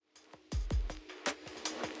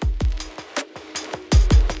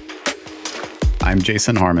I'm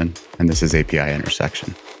Jason Harmon, and this is API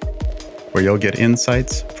Intersection, where you'll get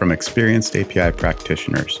insights from experienced API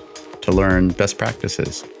practitioners to learn best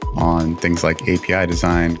practices on things like API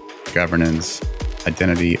design, governance,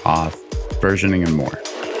 identity, auth, versioning, and more.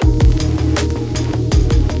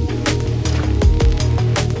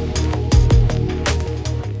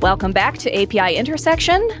 Welcome back to API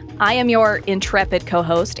Intersection. I am your intrepid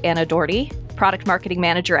co-host, Anna Doherty, Product Marketing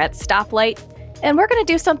Manager at Stoplight, and we're going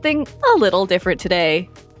to do something a little different today.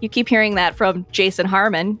 You keep hearing that from Jason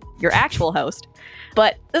Harmon, your actual host,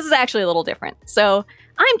 but this is actually a little different. So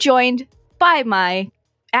I'm joined by my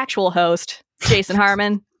actual host, Jason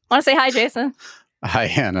Harmon. Want to say hi, Jason? Hi,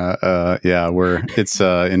 Hannah. It's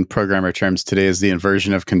in programmer terms, today is the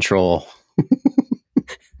inversion of control.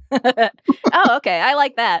 Oh, okay. I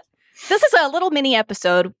like that. This is a little mini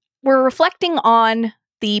episode. We're reflecting on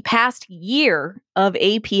the past year of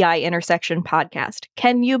API Intersection podcast.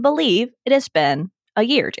 Can you believe it has been a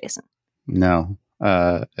year, Jason? No.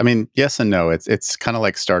 Yes and no. It's kind of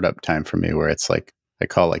like startup time for me, where it's like, I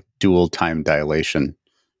call like dual time dilation.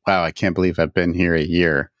 Wow, I can't believe I've been here a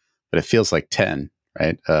year, but it feels like 10,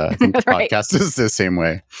 right? I think the Right. podcast is the same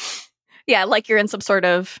way. Yeah, like you're in some sort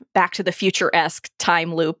of Back to the Future-esque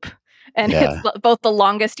time loop. And Yeah. it's both the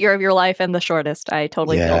longest year of your life and the shortest. I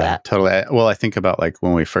totally feel that. Totally. Well, I think about like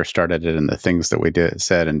when we first started it and the things that we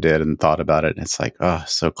said and thought about it. And it's like, oh,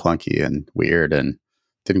 so clunky and weird and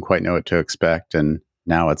didn't quite know what to expect. And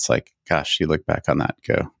now it's like, gosh, you look back on that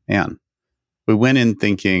and go, man, we went in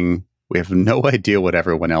thinking we have no idea what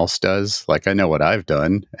everyone else does. Like, I know what I've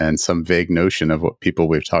done and some vague notion of what people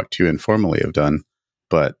we've talked to informally have done.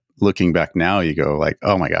 But looking back now, you go like,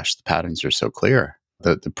 oh my gosh, the patterns are so clear.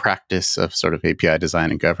 The practice of sort of API design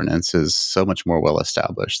and governance is so much more well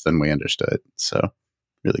established than we understood. So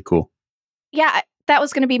really cool. Yeah, that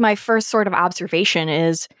was going to be my first sort of observation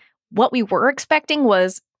is what we were expecting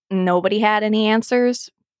was nobody had any answers.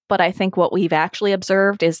 But I think what we've actually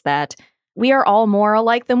observed is that we are all more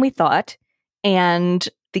alike than we thought. And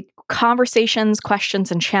the conversations,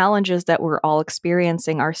 questions, and challenges that we're all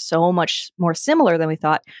experiencing are so much more similar than we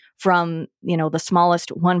thought, from, the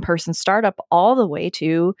smallest one-person startup all the way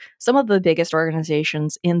to some of the biggest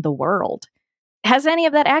organizations in the world. Has any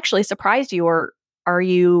of that actually surprised you, or are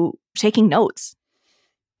you taking notes?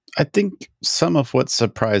 I think some of what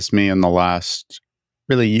surprised me in the last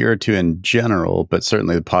really year or two in general, but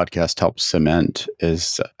certainly the podcast helps cement,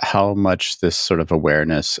 is how much this sort of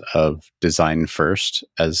awareness of design first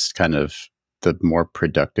as kind of the more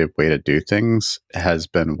productive way to do things has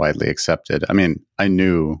been widely accepted. I mean, I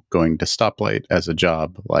knew going to Stoplight as a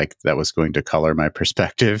job, like that was going to color my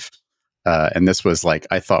perspective. And this was like,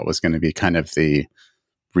 I thought was going to be kind of the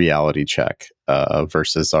reality check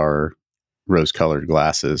versus our rose-colored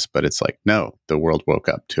glasses. But it's like, no, the world woke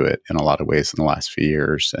up to it in a lot of ways in the last few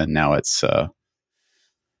years. And now it's kind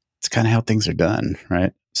of how things are done,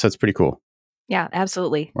 right? So it's pretty cool. Yeah,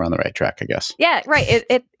 absolutely. We're on the right track, I guess. Yeah, right.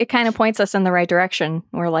 It kind of points us in the right direction.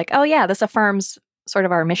 We're like, oh yeah, this affirms sort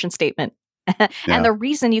of our mission statement. And the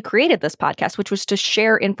reason you created this podcast, which was to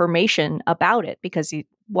share information about it, because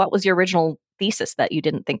what was your original thesis that you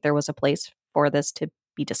didn't think there was a place for this to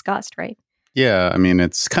be discussed, right? Yeah, I mean,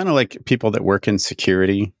 it's kind of like people that work in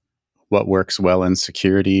security. What works well in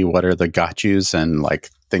security? What are the got yous and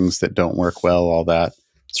like things that don't work well, all that.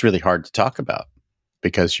 It's really hard to talk about,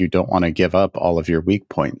 because you don't want to give up all of your weak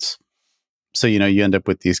points. So, you end up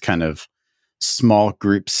with these kind of small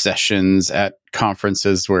group sessions at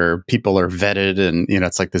conferences where people are vetted and,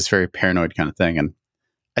 it's like this very paranoid kind of thing. And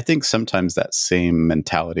I think sometimes that same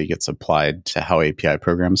mentality gets applied to how API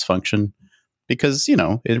programs function, because,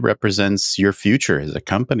 it represents your future as a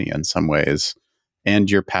company in some ways and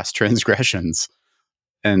your past transgressions.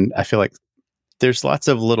 And I feel like there's lots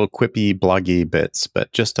of little quippy, bloggy bits,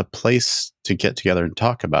 but just a place to get together and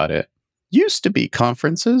talk about it. Used to be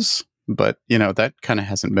conferences, but, that kind of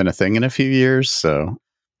hasn't been a thing in a few years. So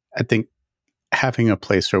I think having a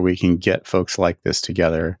place where we can get folks like this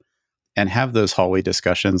together and have those hallway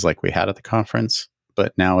discussions like we had at the conference,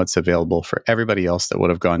 but now it's available for everybody else that would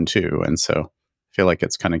have gone too. And so I feel like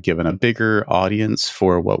it's kind of given a bigger audience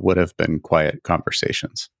for what would have been quiet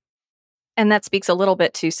conversations. And that speaks a little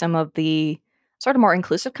bit to some of the sort of more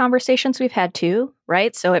inclusive conversations we've had too,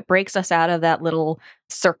 right? So it breaks us out of that little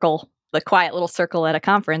circle, the quiet little circle at a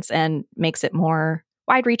conference, and makes it more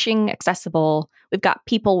wide-reaching, accessible. We've got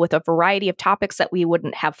people with a variety of topics that we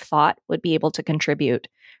wouldn't have thought would be able to contribute,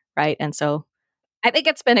 right? And so I think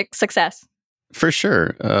it's been a success. For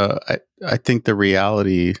sure. I think the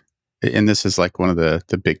reality, and this is like one of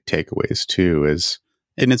the big takeaways too, is,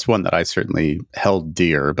 and it's one that I certainly held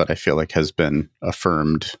dear, but I feel like has been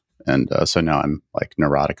affirmed and so now I'm like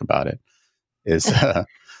neurotic about it, is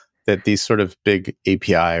that these sort of big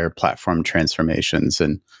API or platform transformations,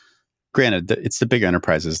 and granted, it's the big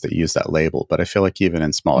enterprises that use that label, but I feel like even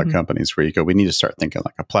in smaller companies where you go, we need to start thinking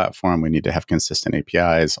like a platform, we need to have consistent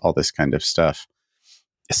APIs, all this kind of stuff.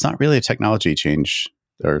 It's not really a technology change,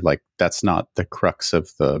 or like that's not the crux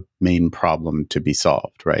of the main problem to be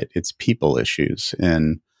solved, right? It's people issues.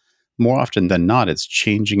 And more often than not, it's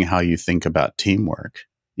changing how you think about teamwork.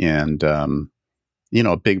 And,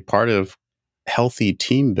 a big part of healthy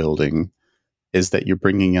team building is that you're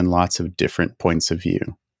bringing in lots of different points of view.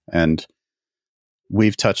 And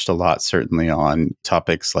we've touched a lot, certainly, on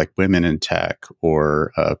topics like women in tech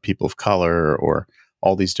or people of color or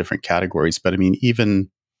all these different categories. But I mean, even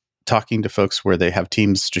talking to folks where they have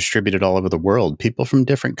teams distributed all over the world, people from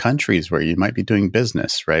different countries where you might be doing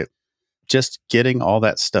business, right? Just getting all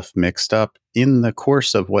that stuff mixed up in the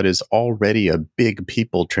course of what is already a big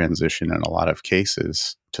people transition in a lot of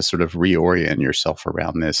cases to sort of reorient yourself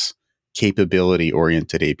around this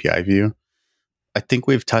capability-oriented API view. I think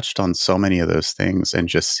we've touched on so many of those things and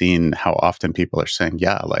just seen how often people are saying,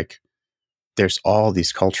 yeah, like there's all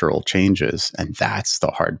these cultural changes, and that's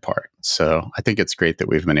the hard part. So I think it's great that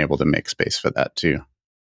we've been able to make space for that too.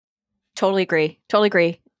 Totally agree. Totally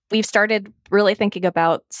agree. We've started really thinking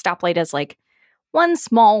about Stoplight as like one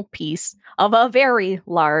small piece of a very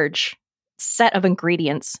large set of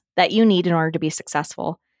ingredients that you need in order to be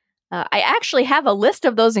successful. I actually have a list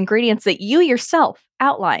of those ingredients that you yourself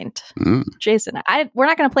outlined, Jason. We're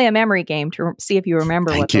not going to play a memory game to see if you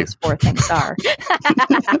remember those 4 things are.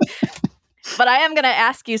 But I am going to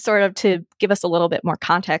ask you sort of to give us a little bit more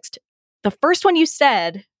context. The first one you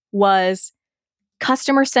said was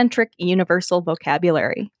customer-centric universal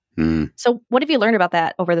vocabulary. So what have you learned about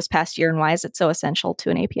that over this past year, and why is it so essential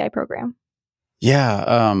to an API program?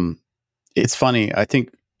 Yeah, it's funny. I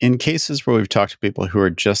think in cases where we've talked to people who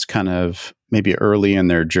are just kind of maybe early in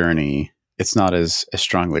their journey, it's not as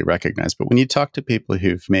strongly recognized. But when you talk to people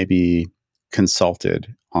who've maybe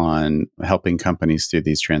consulted on helping companies through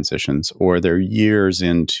these transitions, or they're years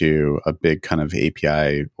into a big kind of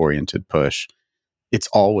API-oriented push, it's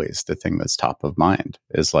always the thing that's top of mind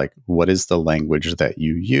is like, what is the language that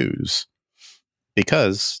you use?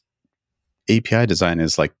 Because API design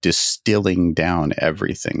is like distilling down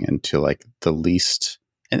everything into like the least,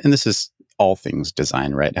 and this is all things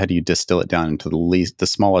design, right? How do you distill it down into the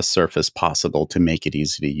smallest surface possible to make it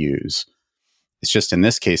easy to use? It's just in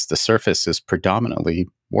this case, the surface is predominantly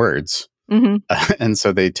words. And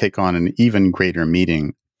so they take on an even greater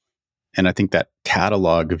meaning. And I think that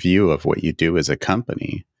catalog view of what you do as a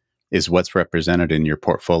company is what's represented in your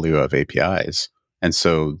portfolio of APIs. And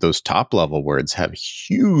so those top level words have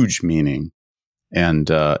huge meaning. And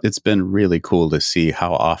it's been really cool to see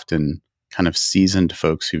how often kind of seasoned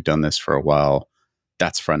folks who've done this for a while,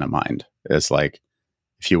 that's front of mind. It's like,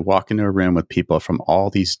 if you walk into a room with people from all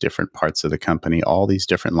these different parts of the company, all these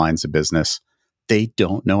different lines of business, they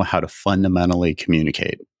don't know how to fundamentally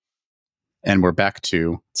communicate. And we're back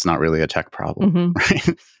to, it's not really a tech problem,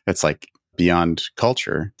 right? It's like beyond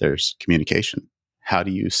culture, there's communication. How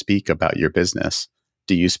do you speak about your business?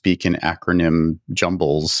 Do you speak in acronym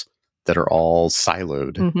jumbles that are all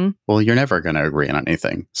siloed? Well, you're never going to agree on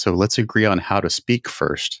anything. So let's agree on how to speak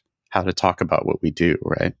first, how to talk about what we do,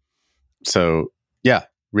 right? So yeah,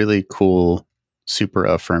 really cool, super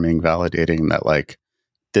affirming, validating that like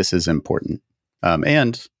this is important.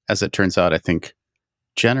 And as it turns out, I think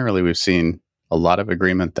generally we've seen a lot of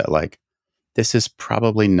agreement that like this is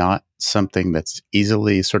probably not something that's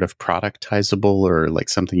easily sort of productizable or like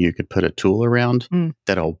something you could put a tool around.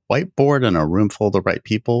 That a whiteboard and a room full of the right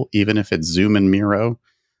people, even if it's Zoom and Miro,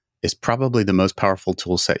 is probably the most powerful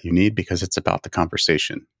tool set you need because it's about the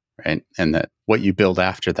conversation, right? And that what you build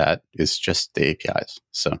after that is just the APIs.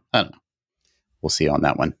 So I don't know. We'll see on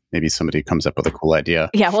that one. Maybe somebody comes up with a cool idea.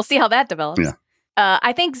 Yeah, we'll see how that develops. Yeah.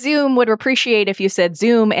 I think Zoom would appreciate if you said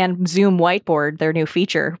Zoom and Zoom Whiteboard, their new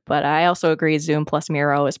feature. But I also agree Zoom plus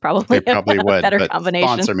Miro is probably a better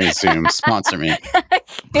combination. Sponsor me, Zoom. Sponsor me.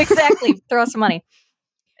 Exactly. Throw some money.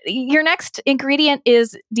 Your next ingredient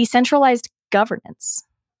is decentralized governance.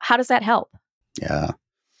 How does that help? Yeah.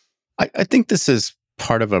 I think this is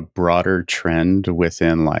part of a broader trend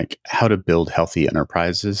within like how to build healthy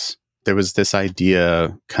enterprises. There was this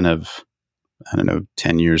idea kind of,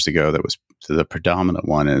 10 years ago that was the predominant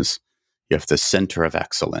one is you have the center of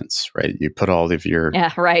excellence, right? You put all of your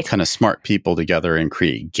kind of smart people together and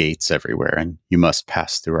create gates everywhere, and you must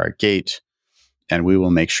pass through our gate, and we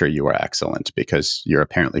will make sure you are excellent because you're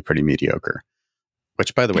apparently pretty mediocre.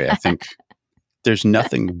 Which, by the way, I think there's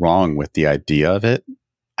nothing wrong with the idea of it.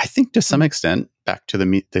 I think to some extent, back to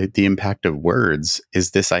the impact of words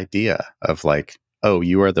is this idea of like, oh,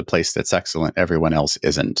 you are the place that's excellent, everyone else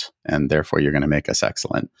isn't, and therefore you're going to make us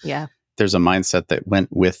excellent. Yeah. There's a mindset that went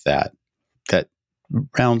with that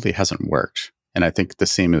roundly hasn't worked. And I think the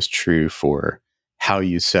same is true for how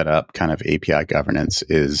you set up kind of API governance.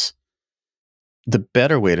 Is the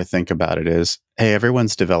better way to think about it is, hey,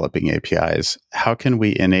 everyone's developing APIs. How can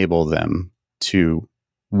we enable them to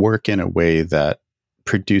work in a way that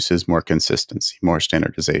produces more consistency, more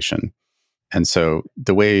standardization? And so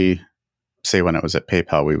the way, say, when I was at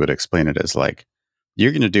PayPal, we would explain it as like,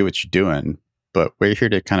 you're going to do what you're doing, but we're here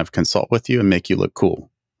to kind of consult with you and make you look cool,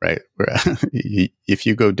 right? If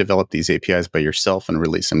you go develop these APIs by yourself and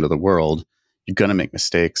release them to the world, you're going to make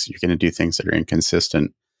mistakes. You're going to do things that are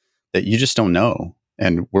inconsistent that you just don't know.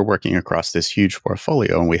 And we're working across this huge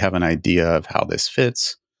portfolio, and we have an idea of how this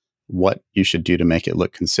fits, what you should do to make it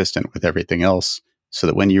look consistent with everything else, so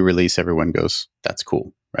that when you release, everyone goes, that's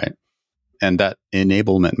cool, right? And that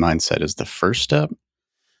enablement mindset is the first step.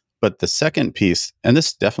 But the second piece, and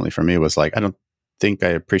this definitely for me was like, I don't think I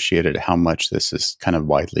appreciated how much this is kind of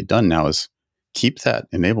widely done now, is keep that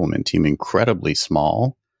enablement team incredibly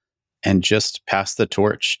small and just pass the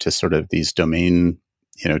torch to sort of these domain,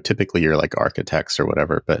 typically you're like architects or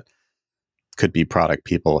whatever, but could be product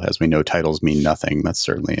people. As we know, titles mean nothing. That's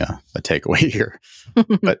certainly a takeaway here.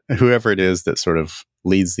 But whoever it is that sort of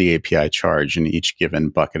leads the API charge in each given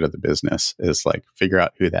bucket of the business is like, figure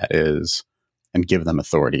out who that is and give them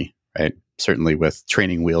authority, right? Certainly with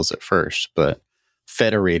training wheels at first, but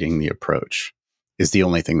federating the approach is the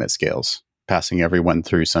only thing that scales. Passing everyone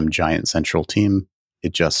through some giant central team,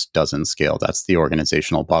 it just doesn't scale. That's the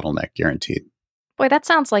organizational bottleneck guaranteed. Boy, that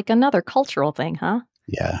sounds like another cultural thing, huh?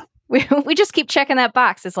 Yeah. We just keep checking that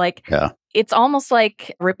box. It's like, It's almost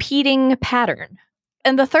like repeating pattern.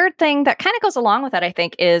 And the third thing that kind of goes along with that, I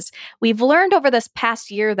think, is we've learned over this past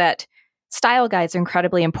year that style guides are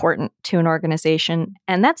incredibly important to an organization.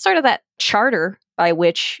 And that's sort of that charter by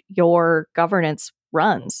which your governance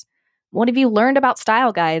runs. What have you learned about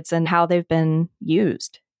style guides and how they've been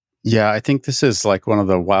used? Yeah, I think this is like one of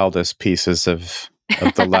the wildest pieces of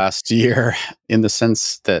the last year, in the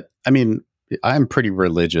sense that, I'm pretty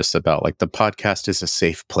religious about like the podcast is a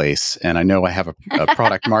safe place. And I know I have a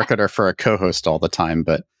product marketer for a co-host all the time,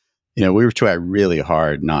 but we try really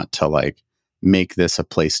hard not to like make this a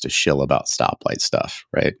place to shill about stoplight stuff,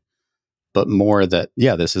 right? But more that,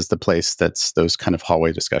 this is the place that's those kind of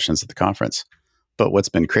hallway discussions at the conference. But what's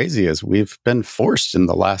been crazy is we've been forced in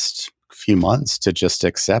the last few months to just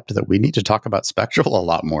accept that we need to talk about Spectral a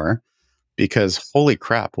lot more, because holy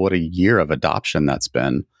crap, what a year of adoption that's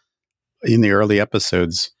been. In the early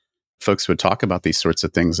episodes, folks would talk about these sorts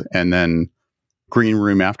of things, and then green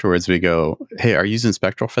room afterwards, we go, hey, are you using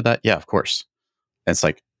Spectral for that? Yeah, of course. And it's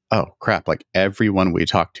like, oh crap, like everyone we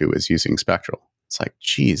talk to is using Spectral. It's like,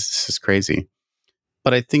 geez, this is crazy.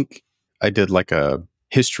 But I think I did like a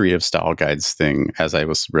history of style guides thing as I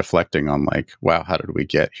was reflecting on like, wow, how did we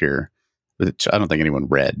get here? Which I don't think anyone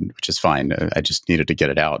read, which is fine. I just needed to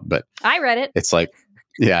get it out. But I read it. It's like,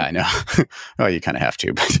 yeah, I know. Oh, you kind of have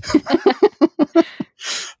to. But,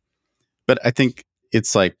 but I think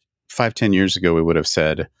it's like 5-10 years ago, we would have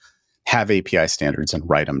said, have API standards and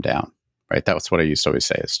write them down, right? That's what I used to always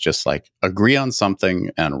say. It's just like, agree on something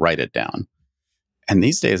and write it down. And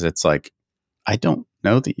these days, it's like, I don't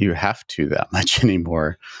know that you have to that much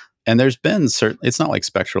anymore. And there's been it's not like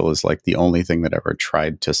Spectral is like the only thing that ever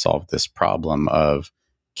tried to solve this problem of,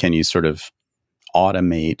 can you sort of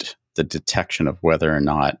automate the detection of whether or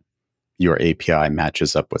not your API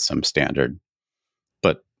matches up with some standard.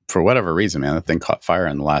 But for whatever reason, man, that thing caught fire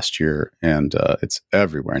in the last year, and it's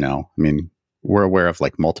everywhere now. I mean, we're aware of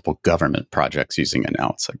like multiple government projects using it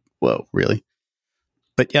now. It's like, whoa, really?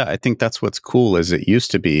 But yeah, I think that's what's cool is it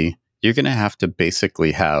used to be, you're going to have to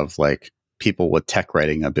basically have like people with tech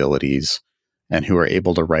writing abilities and who are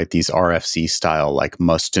able to write these RFC style, like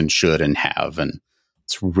must and should and have. And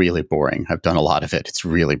it's really boring. I've done a lot of it. It's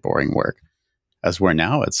really boring work. As where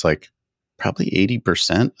now it's like probably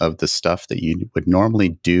 80% of the stuff that you would normally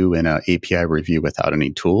do in an API review without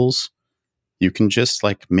any tools, you can just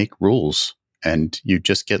like make rules and you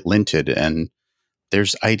just get linted, and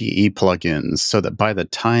there's IDE plugins so that by the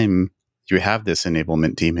time you have this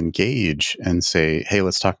enablement team engage and say, hey,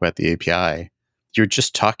 let's talk about the API, you're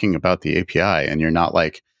just talking about the API and you're not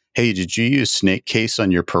like, hey, did you use snake case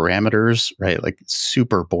on your parameters? Right? Like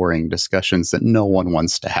super boring discussions that no one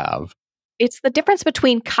wants to have. It's the difference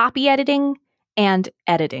between copy editing and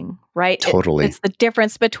editing, right? Totally. It's the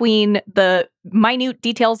difference between the minute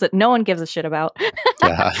details that no one gives a shit about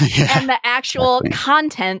yeah. and the actual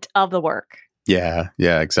content of the work. Yeah,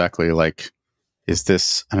 yeah, exactly. Like, is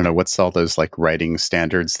this, I don't know, what's all those like writing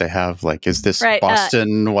standards they have? Like, is this Right.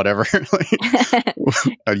 Boston, whatever? Like,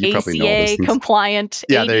 oh, you probably know all those ACA things. compliant,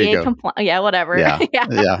 Yeah, there you ADA go. compliant. Yeah, whatever. Yeah, Yeah.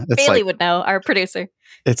 yeah. It's Bailey like, would know, our producer.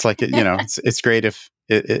 it's like, it's great if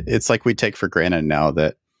it's like we take for granted now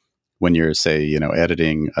that when you're, say,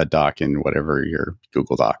 editing a doc in whatever your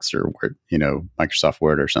Google Docs or Word, Microsoft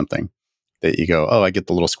Word or something, that you go, oh, I get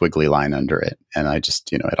the little squiggly line under it. And I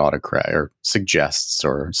just, it autocorrect or suggests,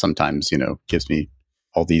 or sometimes, gives me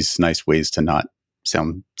all these nice ways to not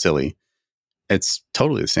sound silly. It's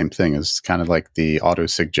totally the same thing as kind of like the auto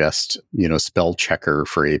suggest, spell checker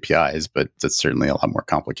for APIs, but that's certainly a lot more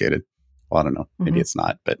complicated. Well, I don't know. Maybe it's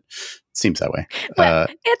not, but it seems that way. Well,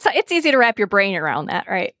 it's easy to wrap your brain around that,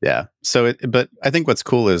 right? Yeah. So, but I think what's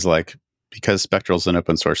cool is like, because Spectral's an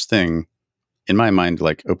open source thing, in my mind,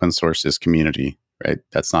 like open source is community, right?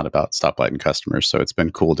 That's not about Stoplight and customers. So it's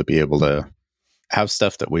been cool to be able to have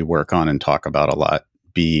stuff that we work on and talk about a lot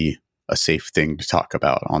be a safe thing to talk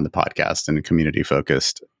about on the podcast and community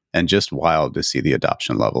focused, and just wild to see the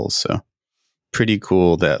adoption levels. So pretty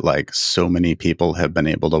cool that like so many people have been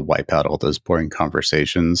able to wipe out all those boring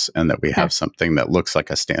conversations and that we have something that looks like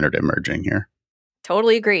a standard emerging here.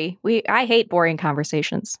 Totally agree. I hate boring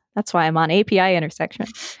conversations. That's why I'm on API Intersection.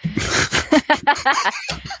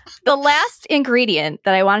 The last ingredient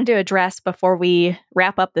that I wanted to address before we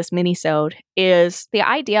wrap up this mini-sode is the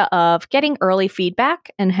idea of getting early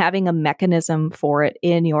feedback and having a mechanism for it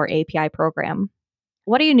in your API program.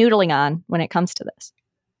 What are you noodling on when it comes to this?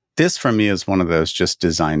 This for me is one of those just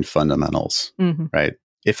design fundamentals, right?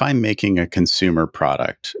 If I'm making a consumer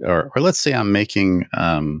product, or let's say I'm making,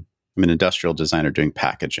 I'm an industrial designer doing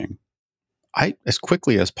packaging, I, as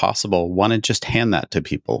quickly as possible, want to just hand that to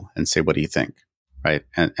people and say, what do you think? Right.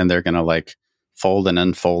 And they're going to like fold and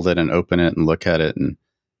unfold it and open it and look at it. And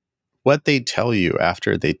what they tell you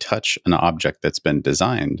after they touch an object that's been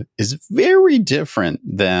designed is very different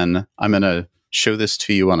than, I'm going to show this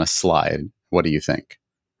to you on a slide. What do you think?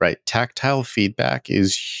 Right. Tactile feedback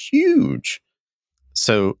is huge.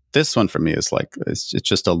 So this one for me is like, it's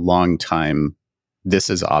just a long time. This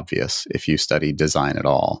is obvious if you study design at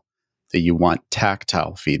all, that you want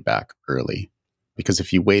tactile feedback early. Because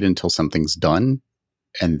if you wait until something's done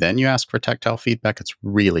and then you ask for tactile feedback, it's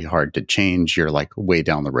really hard to change. You're like way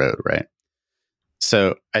down the road, right?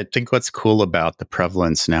 So I think what's cool about the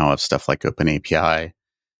prevalence now of stuff like OpenAPI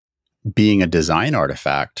being a design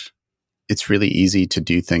artifact, it's really easy to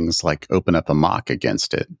do things like open up a mock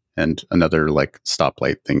against it. And another like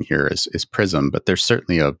stoplight thing here is Prism, but there's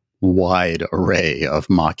certainly a wide array of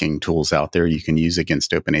mocking tools out there you can use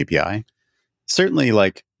against OpenAPI. Certainly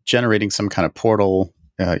like generating some kind of portal,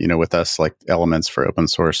 with us, like elements for open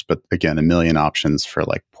source, but again, a million options for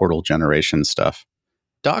like portal generation stuff.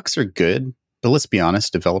 Docs are good, but let's be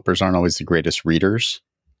honest, developers aren't always the greatest readers.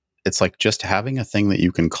 It's like just having a thing that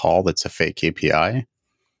you can call that's a fake API,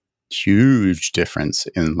 huge difference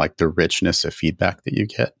in like the richness of feedback that you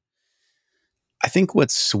get. I think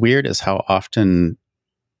what's weird is how often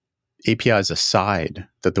APIs aside,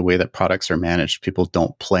 that the way that products are managed, people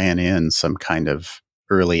don't plan in some kind of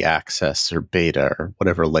early access or beta or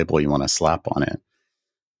whatever label you want to slap on it.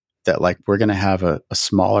 That like we're going to have a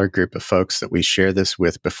smaller group of folks that we share this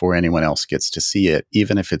with before anyone else gets to see it,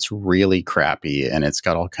 even if it's really crappy and it's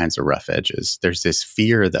got all kinds of rough edges. There's this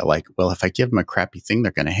fear that like, well, if I give them a crappy thing,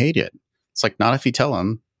 they're going to hate it. It's like, not if you tell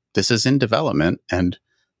them this is in development and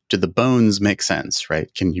do the bones make sense,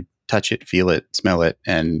 right? Can you touch it, feel it, smell it,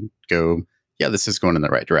 and go, yeah, this is going in the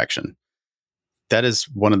right direction. That is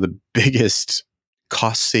one of the biggest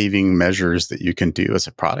cost-saving measures that you can do as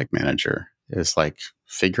a product manager, is like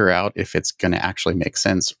figure out if it's going to actually make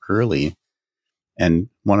sense early. And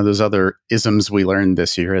one of those other isms we learned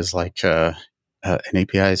this year is like an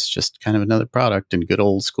API is just kind of another product, and good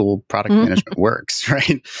old school product management works,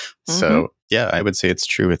 right? So yeah, I would say it's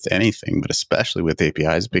true with anything, but especially with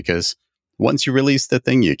APIs, because once you release the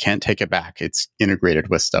thing, you can't take it back. It's integrated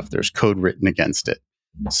with stuff. There's code written against it.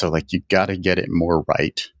 So like you got to get it more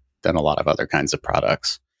right than a lot of other kinds of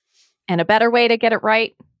products. And a better way to get it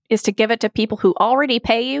right is to give it to people who already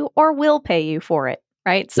pay you or will pay you for it,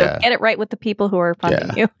 right? So get it right with the people who are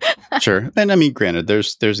funding you. Sure. And I mean, granted,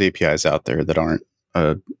 there's APIs out there that aren't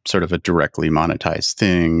sort of a directly monetized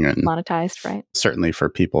thing. And monetized, right? Certainly for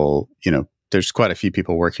people, there's quite a few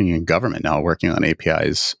people working in government now working on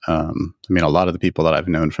APIs. I mean, a lot of the people that I've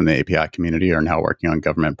known from the API community are now working on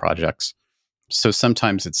government projects. So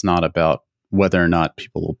sometimes it's not about whether or not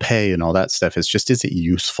people will pay and all that stuff. It's just, is it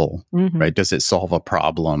useful, right? Does it solve a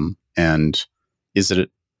problem? And is it,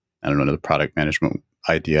 I don't know, the product management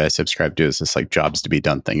idea I subscribe to is this like jobs to be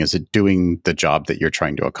done thing. Is it doing the job that you're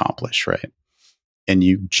trying to accomplish, right? And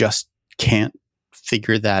you just can't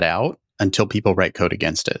figure that out until people write code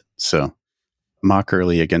against it. So mock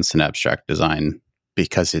early against an abstract design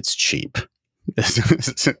because it's cheap.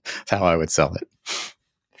 That's how I would sell it.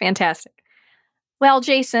 Fantastic. Well,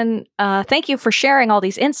 Jason, thank you for sharing all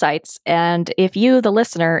these insights. And if you, the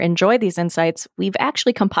listener, enjoy these insights, we've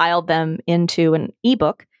actually compiled them into an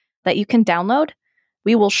ebook that you can download.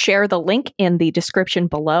 We will share the link in the description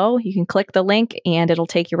below. You can click the link and it'll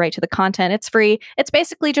take you right to the content. It's free. It's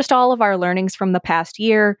basically just all of our learnings from the past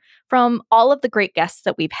year, from all of the great guests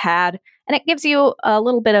that we've had. And it gives you a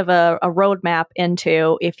little bit of a roadmap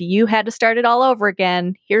into if you had to start it all over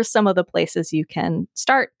again, here's some of the places you can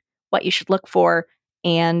start, what you should look for,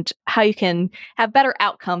 and how you can have better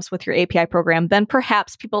outcomes with your API program than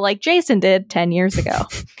perhaps people like Jason did 10 years ago.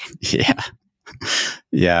 Yeah.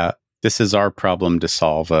 Yeah. This is our problem to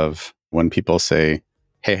solve of when people say,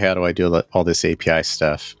 hey, how do I do all this API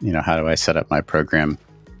stuff? How do I set up my program?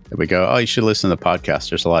 And we go, oh, you should listen to the podcast.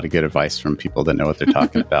 There's a lot of good advice from people that know what they're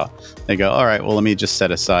talking about. They go, all right, well, let me just set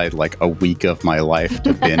aside like a week of my life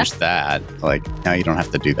to binge that. Like, now you don't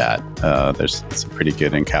have to do that. It's a pretty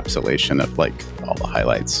good encapsulation of like all the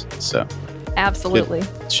highlights. So absolutely.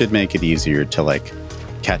 It should make it easier to like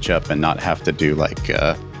catch up and not have to do like,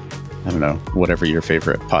 I don't know, whatever your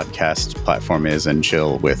favorite podcast platform is and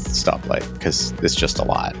chill with Stoplight, because it's just a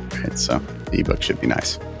lot, right? So the ebook should be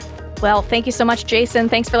nice. Well, thank you so much, Jason.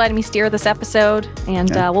 Thanks for letting me steer this episode. And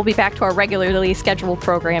we'll be back to our regularly scheduled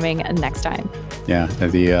programming next time. Yeah,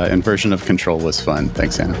 the inversion of control was fun.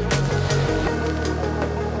 Thanks, Anna.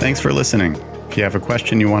 Thanks for listening. If you have a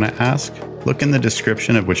question you want to ask, look in the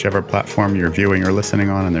description of whichever platform you're viewing or listening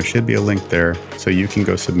on, and there should be a link there so you can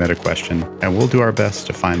go submit a question, and we'll do our best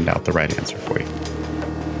to find out the right answer for you.